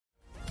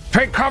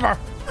Take cover!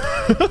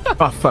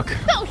 Oh, fuck.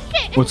 Oh,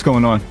 shit! What's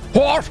going on?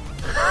 What?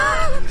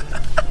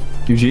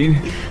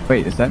 Eugene?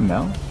 Wait, is that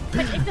Mel?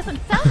 But it doesn't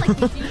sound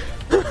like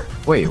Eugene.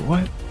 Wait,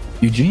 what?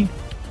 Eugene?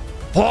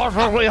 What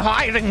are we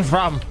hiding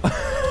from?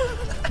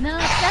 No,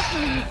 it's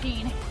definitely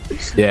Eugene.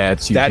 Yeah,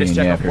 it's That is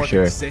Eugene, yeah, Jeff for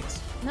sure.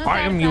 6. No I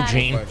am doubt about it.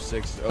 Eugene. 5,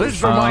 6.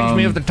 This reminds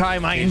me of the Um,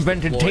 time I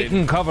invented deployed.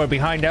 taking cover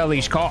behind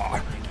Ellie's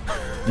car.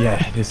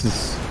 Yeah, this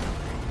is...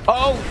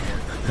 Oh!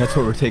 That's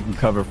what we're taking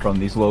cover from.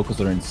 These locals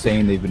are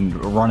insane. They've been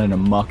running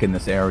amok in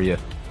this area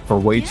for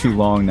way too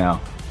long now.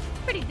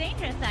 Pretty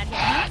dangerous out here,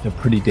 huh? They're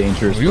pretty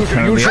dangerous. You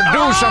should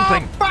do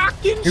something!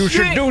 Fucking You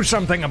shit. should do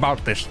something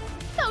about this.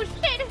 Oh,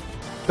 shit!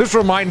 This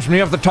reminds me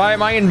of the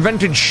time I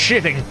invented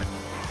shitting.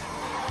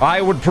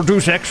 I would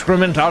produce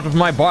excrement out of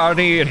my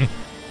body, and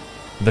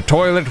the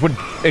toilet would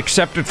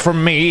accept it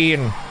from me,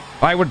 and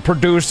I would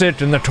produce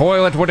it, and the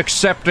toilet would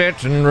accept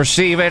it and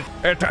receive it.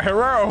 It's a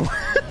hero.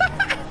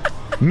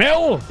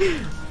 Mel?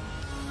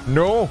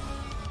 No.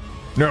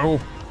 No.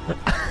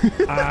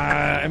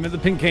 I'm in the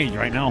pink cage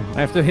right now.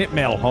 I have to hit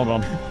Mel. Hold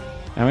on.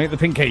 I'm at the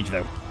pink cage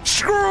though.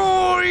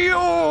 Screw you!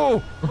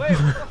 Wait, what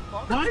the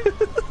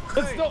fuck?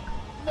 Let's stop.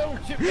 No,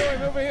 Chip, no,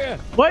 I'm over here.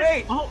 What?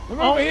 Wait. Oh, I'm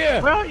over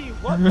here. Where are you?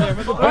 What I'm the at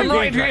the fuck? pink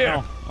right cage right here.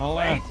 now. I'll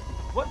Wait,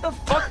 what the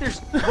fuck? There's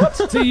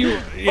what? see you.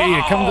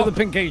 Yeah, come to the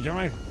pink cage,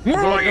 alright? There's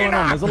a lot going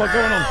on. There's a lot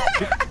going on.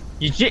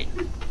 Eugene.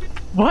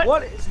 What?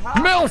 What is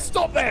happening? Mel,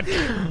 stop that!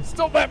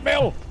 Stop that,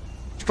 Mel!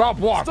 Stop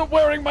what? Stop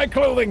wearing my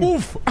clothing!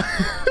 Oof!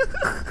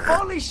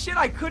 Holy shit!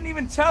 I couldn't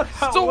even tell.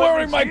 Stop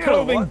wearing my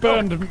clothing,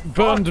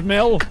 burned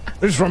Mel!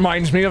 This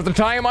reminds me of the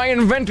time I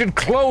invented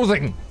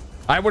clothing.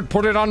 I would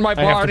put it on my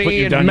I have to put body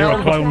you and down. You're a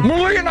melt. clone.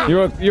 Melina!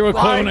 You're a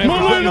clone. I have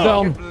to put you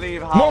down.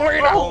 Believe how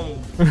Molina!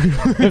 I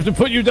have to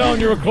put you down.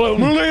 You're a clone.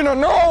 Melina,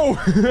 no!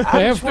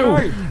 I have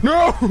to.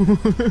 No!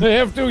 I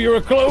have to. You're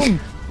a clone.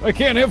 I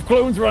can't have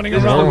clones running This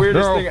is the around.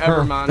 weirdest No, thing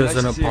ever, man. There's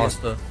Nice an to see you.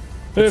 imposter.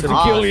 I have to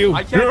kill you.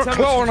 I can't You're a tell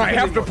clone, which I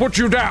have to put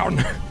you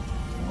down.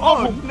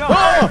 Oh no!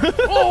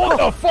 Oh, what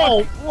the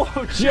fuck?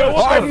 Whoa, shit! Yeah,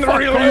 what I'm the the fuck,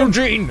 real man?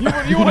 Eugene. You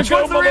wanna Which go,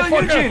 one's the real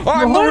motherfucker? Eugene?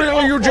 I'm the real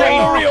I'm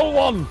Eugene. the real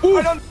one. I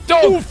don't.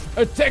 Doof!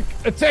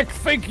 Attack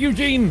fake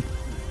Eugene.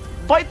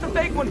 Bite the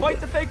fake one.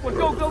 Bite the fake one.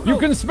 Go, go, go. You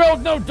can smell,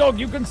 no dog,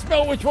 you can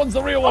smell which one's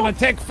the real one.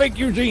 Attack fake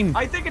Eugene.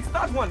 I think it's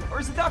that one, or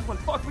is it that one?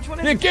 Fuck, which one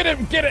is Yeah, it? get it,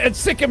 and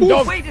sick him,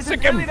 dog. Wait, is it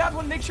sick really him. that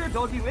one? Make sure,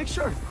 doggy. Make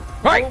sure.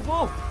 Right.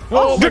 Whoa,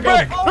 whoa. Oh, my Get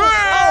back! God.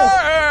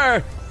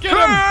 Ah! Get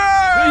him.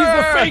 He's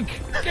the fake.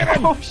 Get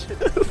him. Oh shit!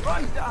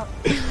 Run down.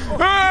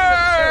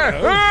 Ah!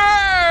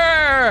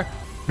 Ah!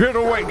 Get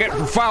away! Get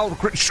foul!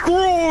 Screw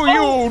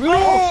you!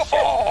 No!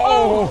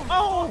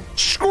 Oh!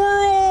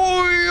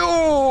 Screw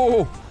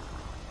you!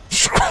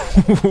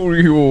 Screw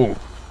you!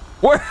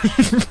 What?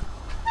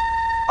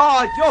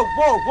 Oh, yo,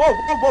 whoa, whoa,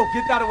 whoa, whoa!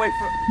 Get that away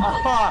from.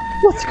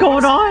 What's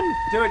going on?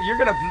 Dude, you're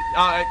gonna.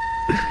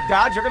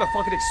 Dad, you're gonna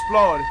fucking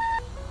explode.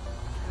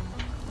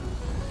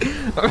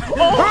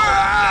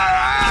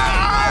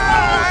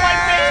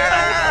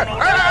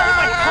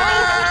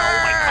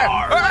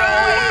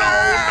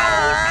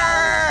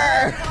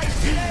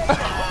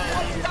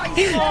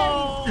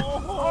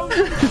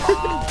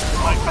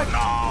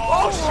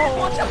 Oh shit!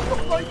 Watch out!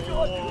 Oh my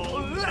god!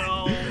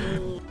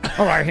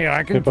 All right, here,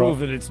 I can prove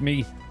that it's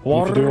me.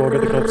 What to do? I'll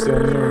get the cops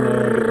down here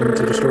and get them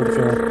to destroy the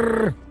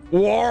film.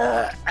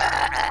 War!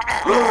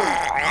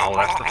 Oh,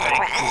 that's the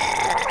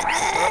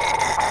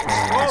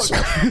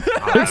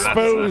fake.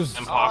 Exposed.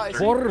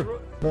 Imposter.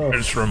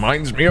 This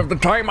reminds me of the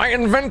time I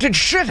invented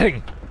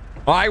shitting.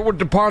 I would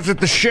deposit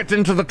the shit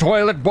into the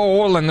toilet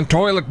bowl, and the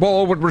toilet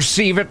bowl would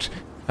receive it,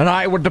 and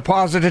I would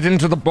deposit it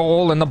into the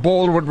bowl, and the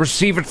bowl would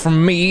receive it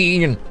from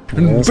me, and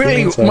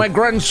Billy, my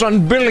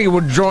grandson Billy,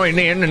 would join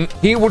in, and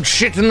he would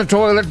shit in the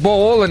toilet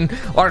bowl, and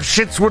our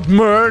shits would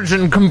merge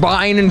and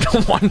combine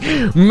into one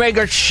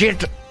mega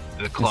shit.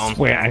 The clone.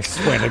 I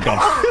swear to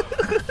God.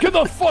 Get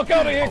the fuck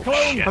out of here,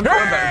 clone. Help!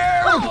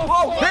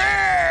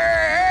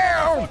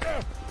 Help!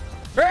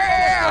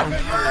 Help!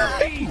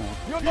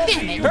 You're not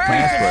me, you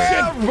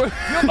Help!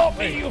 You're not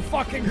me, you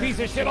fucking piece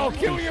of shit. I'll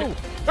kill you.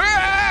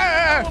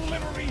 Ah! I'll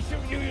literally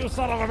shoot you, you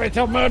son of a bitch.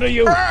 I'll murder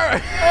you.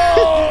 Ah!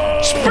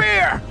 Oh,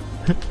 Spear!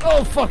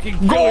 I'll fucking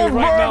kill you Gold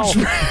right now.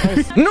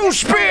 birds! New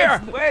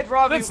spear! Wait,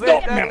 Robbie, Let's wait,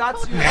 stop, that, man.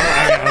 that's you.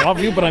 I love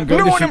you, but I'm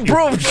going New to and shoot you.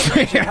 improved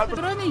spear! Help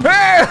the-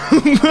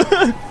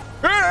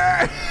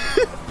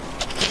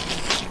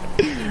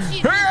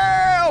 Help!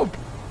 Help!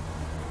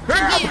 Help! Oh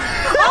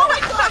my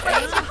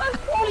god!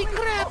 Holy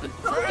crap!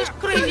 This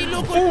crazy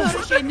local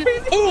person!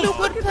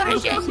 Local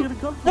person!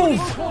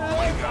 Oof!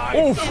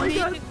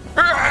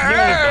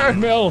 Ah!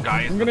 Mel,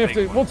 Guy is I'm the gonna have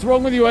to. fake What's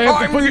wrong with you? I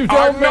have to put you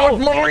down, I'm Mel.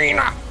 not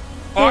Melina!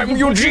 I I'm have to put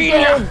you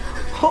Eugenia! down. I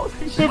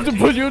have to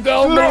put you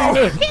down,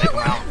 Melina.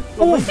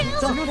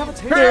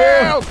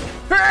 Help!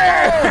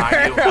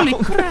 Help! Holy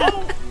crap!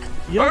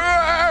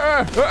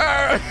 I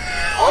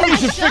need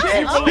to fix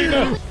you,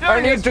 Melina. I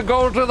need to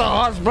go to the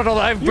hospital.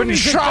 I've been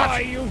shot.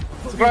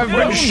 I've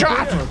been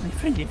shot.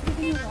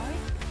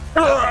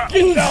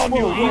 Get down,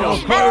 you evil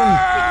clone.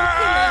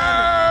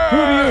 Who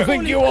do you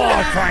think you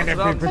are, trying to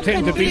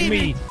pretend to be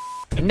me?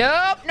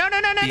 Nope. No.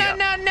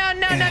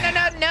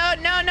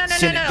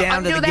 Send it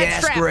down to the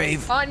gas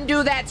grave.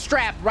 Undo that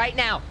strap right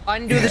now.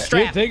 Undo the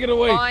strap. Yeah, take it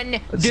away. Undo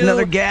It's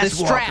another gas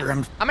the strap. walker.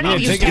 I'm gonna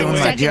give you take it 10 away.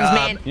 seconds, Job.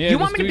 man. Yeah, you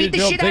want just me to do beat the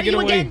your shit job. out of Take you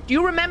it away. again? Do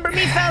you remember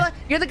me, fella?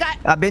 You're the guy.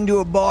 I've been to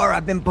a bar.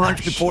 I've been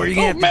punched before. You're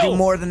gonna have to do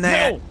more than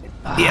that.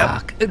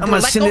 Yep. I'm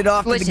gonna send it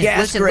off to the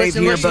gas grave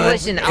here, bud.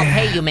 Listen, I'll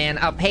pay you, man.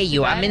 I'll pay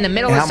you. I'm in the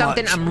middle How of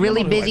something. much? I'm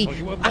really busy.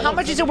 How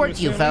much is it worth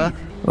to you, fella?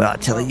 Well, I'll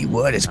tell you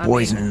what, it's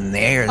poison in the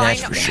air,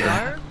 that's for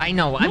sure. I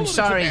know. I'm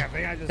sorry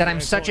that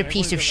I'm such a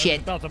piece of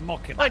shit.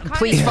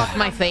 Please fuck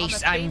my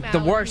face. I'm the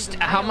worst.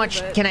 How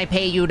much can I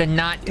pay you to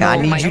not I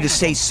know need my... you to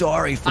say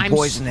sorry for I'm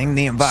poisoning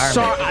the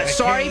environment.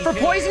 Sorry for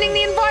poisoning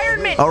the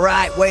environment. All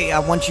right, wait, I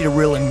want you to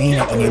really mean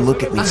it when you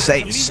look at me.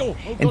 Say it.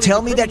 And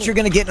tell me that you're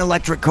gonna get an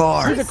electric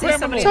car.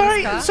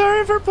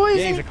 Sorry for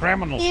poisoning he's a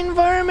criminal. the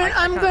environment.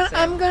 I'm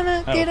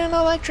gonna get an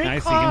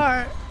electric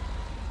car.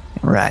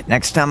 Right,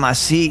 next time I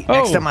see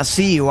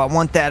you, I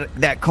want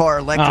that car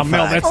electrified.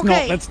 Mel,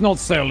 Okay. that's not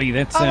surly.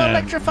 That's I'll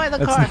electrify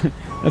the car.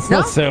 That's No?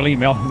 not surly,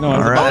 Mel. No,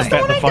 All right.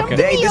 about the fucker.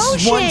 Hey, this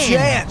is one ocean.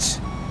 chance.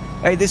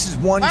 Hey, this is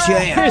one Yes,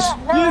 chance.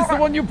 yes, the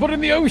one you put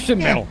in the ocean,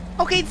 Mel.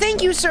 Okay,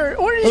 thank you, sir.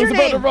 What is I your was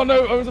name?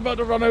 about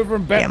to run over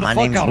and bet Yeah, the my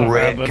fuck name's out of her,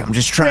 Rick. but- I'm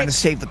just trying to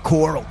save the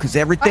coral, because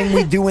everything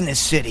we do in this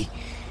city,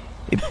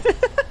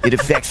 it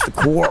affects the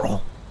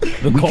coral.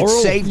 The We coral?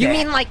 can save You that.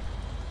 mean like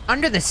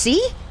under the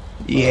sea?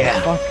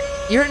 Yeah.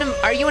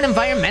 Are you an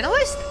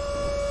environmentalist?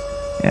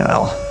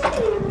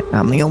 Well,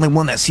 I'm the only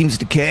one that seems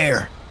to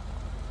care.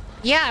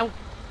 Yeah.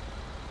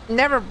 I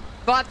never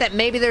thought that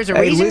maybe there's a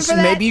Hey, reason listen,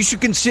 for that. maybe you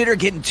should consider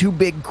getting 2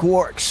 big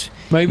corks.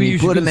 Maybe you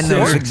should put them in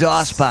consider- those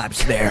exhaust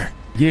pipes there.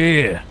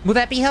 Yeah. Will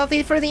that be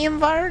healthy for the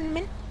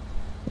environment?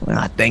 Well,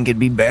 I think it'd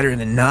be better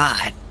than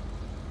not.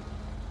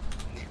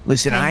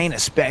 Listen, I ain't a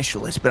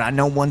specialist, but I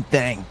know one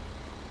thing.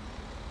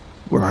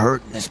 We're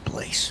hurting this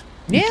place.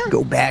 We Yeah. should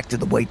go back to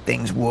the way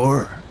things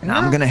were. And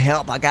I'm gonna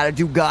help. I gotta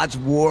do God's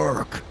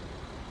work.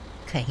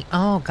 Okay.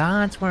 Oh,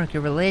 God's work.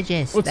 You're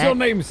religious. What's your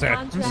name, sir?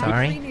 I'm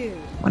sorry.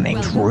 My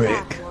name's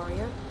Rick.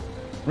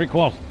 Rick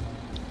what?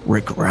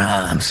 Rick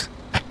Rhymes.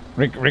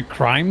 Rick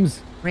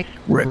Crimes? Rick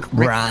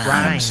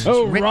Rhymes.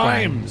 Oh, Rick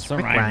Rhymes. All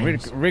Rick right.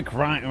 Rhymes. Rick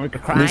Rhymes.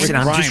 Listen,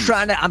 I'm Rhymes. just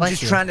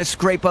Bless you. trying to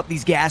scrape up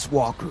these gas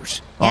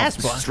walkers Gas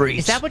off the walker? streets.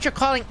 Is that what you're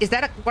calling? Is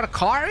that what a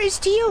car is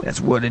to you? That's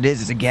what it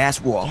is. It's a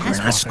gas walker. Gas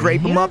And I walker,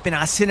 scrape them yeah? up and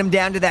I send them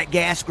down to that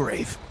gas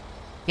grave.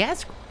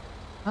 Gas.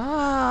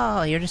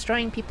 Oh, you're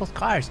destroying people's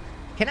cars.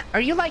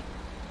 Are you like?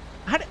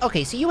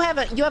 Okay, so you have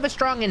a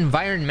strong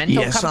environmental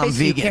Yes, compass.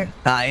 I'm You vegan.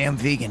 I am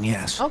vegan,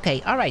 yes.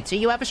 Okay, all right. So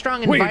you have a strong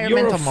Wait,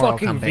 environmental you're a moral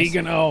fucking compass.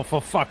 vegan? Oh,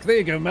 for fuck. There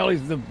you go. Mel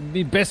is the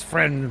best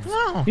friend.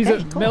 Oh, He's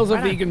okay, cool. Mel's a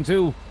Right on. vegan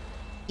too.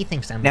 He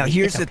thinks I'm. Now,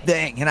 here's it's the okay.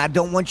 thing, and I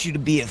don't want you to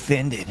be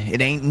offended.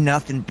 It ain't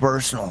nothing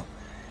personal.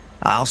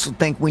 I also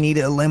think we need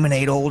to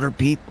eliminate older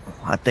people.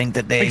 I think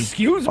that they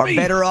Excuse are me?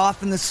 better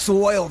off in the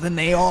soil than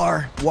they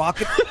are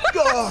walking.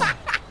 Ugh.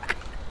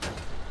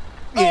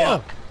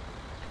 Yeah.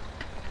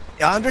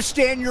 I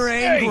understand you're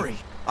angry.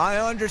 I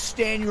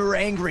understand you're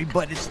angry,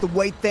 but it's the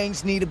way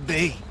things need to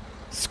be.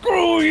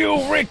 Screw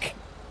you, Rick.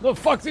 The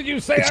fuck did you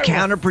say? It's I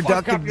will fuck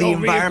counterproductive up to the your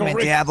environment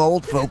vehicle, to have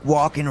old folk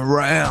walking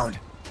around.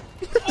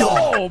 Rick.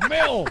 Oh,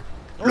 Mel.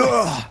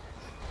 Ugh.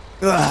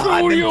 Ugh,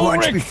 I've been you,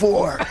 punched Rick.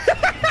 before.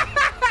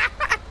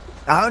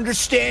 I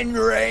understand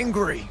you're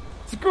angry.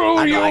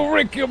 Screw you, I-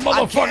 Rick, you I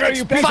can't motherfucker,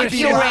 you piece expect of you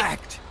shit. to Rick.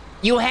 act.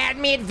 You had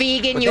me at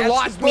vegan. But You that's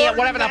lost the me at burden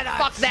whatever the that I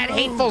fuck that chose.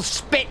 hateful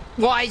spit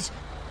was.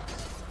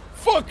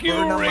 Fuck you,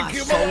 Burn on Rick, my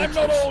you mother. I'm not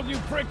soldiers. old, you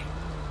prick.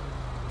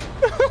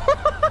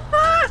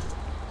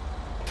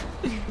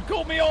 You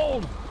call me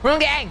old. Wrong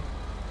gang.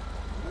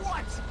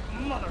 What?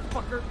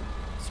 Motherfucker.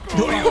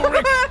 Screw you,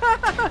 Rick.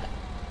 I'm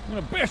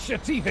gonna bash your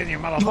teeth in you,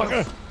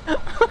 motherfucker.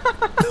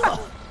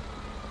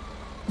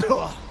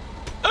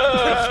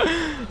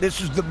 This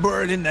is the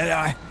burden that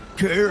I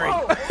carry,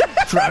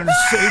 trying to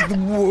save the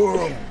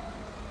world.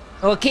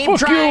 Well, keep Fuck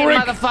you, trying, Rick.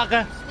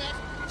 motherfucker.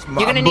 It's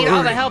my You're gonna need all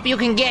the burden. help you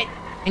can get,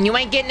 and you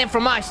ain't getting it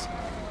from us.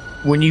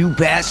 When you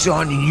pass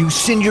on and you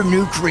send your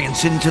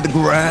nutrients into the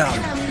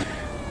ground,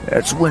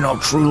 that's when I'll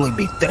truly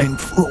be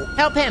thankful.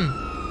 Help him.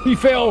 He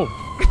fell.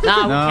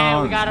 No, we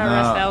can't. We gotta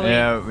arrest Ellie.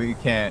 Yeah, we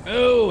can't.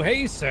 Oh,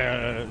 hey,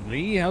 sir.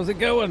 Lee, how's it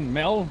going,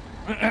 Mel?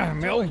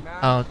 Mel?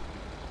 Oh,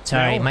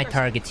 sorry, No. my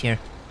target's here.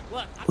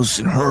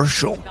 Listen,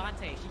 Herschel.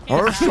 Dante, she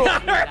can't Herschel.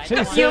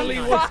 Hey, Sally,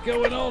 what's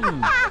going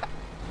on?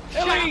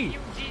 Ellie!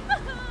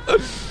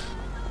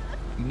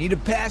 You need to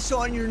pass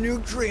on your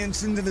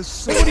nutrients into the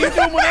soil. What are you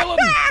doing with Ellen?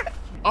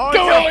 Oh,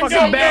 Go, it's Ellen, fucking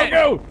go, bad.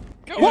 go, go!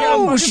 Go, Whoa,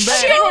 Ellen, shit,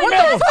 fucking bad. what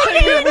Mel, the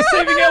fuck? We're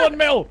saving Ellen,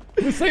 Mel!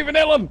 We're saving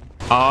Ellen!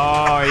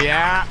 Oh,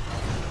 yeah?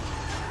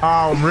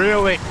 Oh,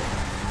 really?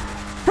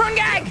 Run,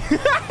 gang!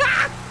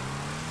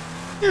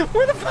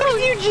 Where the fuck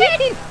is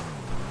Eugene?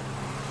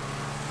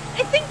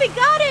 I think they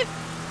got him.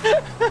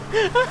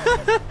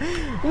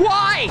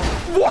 Why?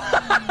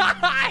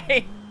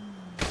 Why?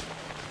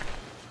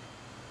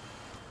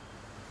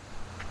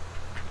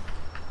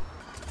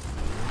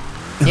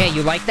 Yeah,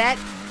 you like that?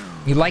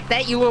 You like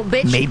that, you little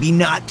bitch? Maybe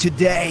not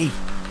today,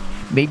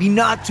 Maybe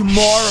not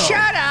tomorrow.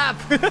 Shut up!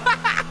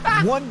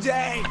 One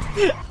day.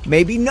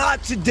 Maybe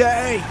not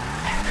today.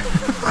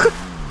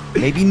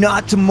 Maybe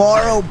not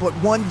tomorrow, but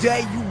one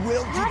day you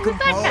will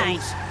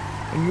decompose.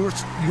 And your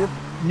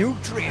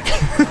nutrients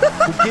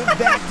will give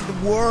back to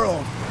the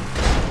world.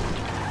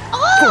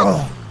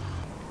 Oh!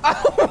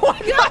 Oh my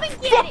God!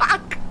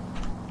 Fuck!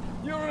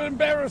 You're an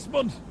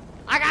embarrassment.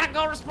 I gotta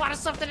go respond to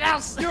something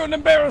else. You're an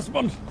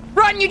embarrassment.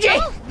 Run,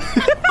 Eugene!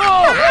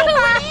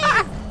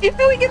 Oh, Get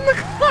the in the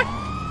car!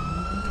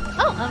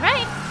 Oh, all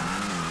right.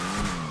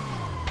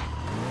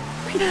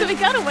 So we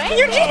got away.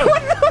 Eugene,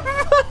 what the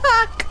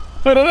fuck?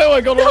 I don't know.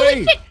 I got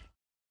away.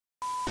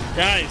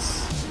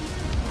 Guys,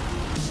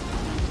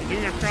 we're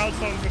doing a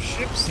crowdfund for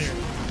ships here.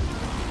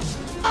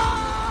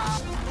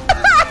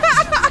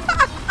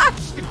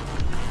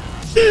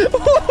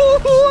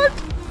 What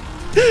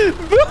the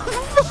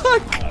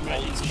fuck?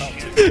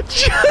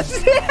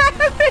 Just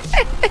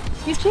happened!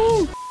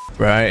 Eugene.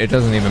 Right, it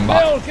doesn't even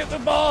bother. Mill, get the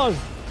bars.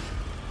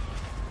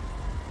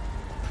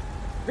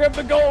 Grab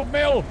the gold,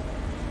 Mill.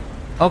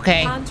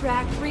 Okay.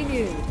 Contract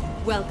renewed.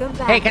 Welcome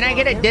back. Hey, can I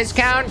get a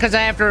discount because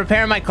I have to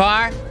repair my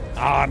car?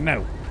 Ah,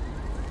 no.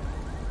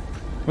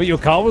 Wait, your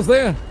car was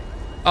there?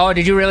 Oh,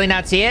 did you really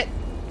not see it?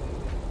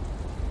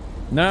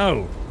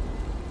 No.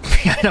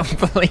 I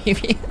don't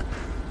believe you.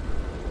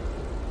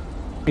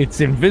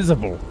 It's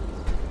invisible.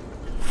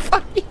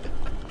 Fuck you.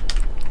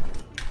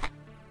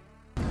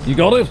 You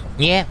got it?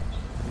 Yeah.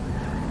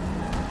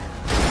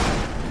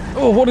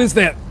 Oh, what is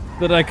that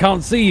I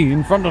can't see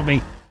in front of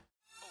me?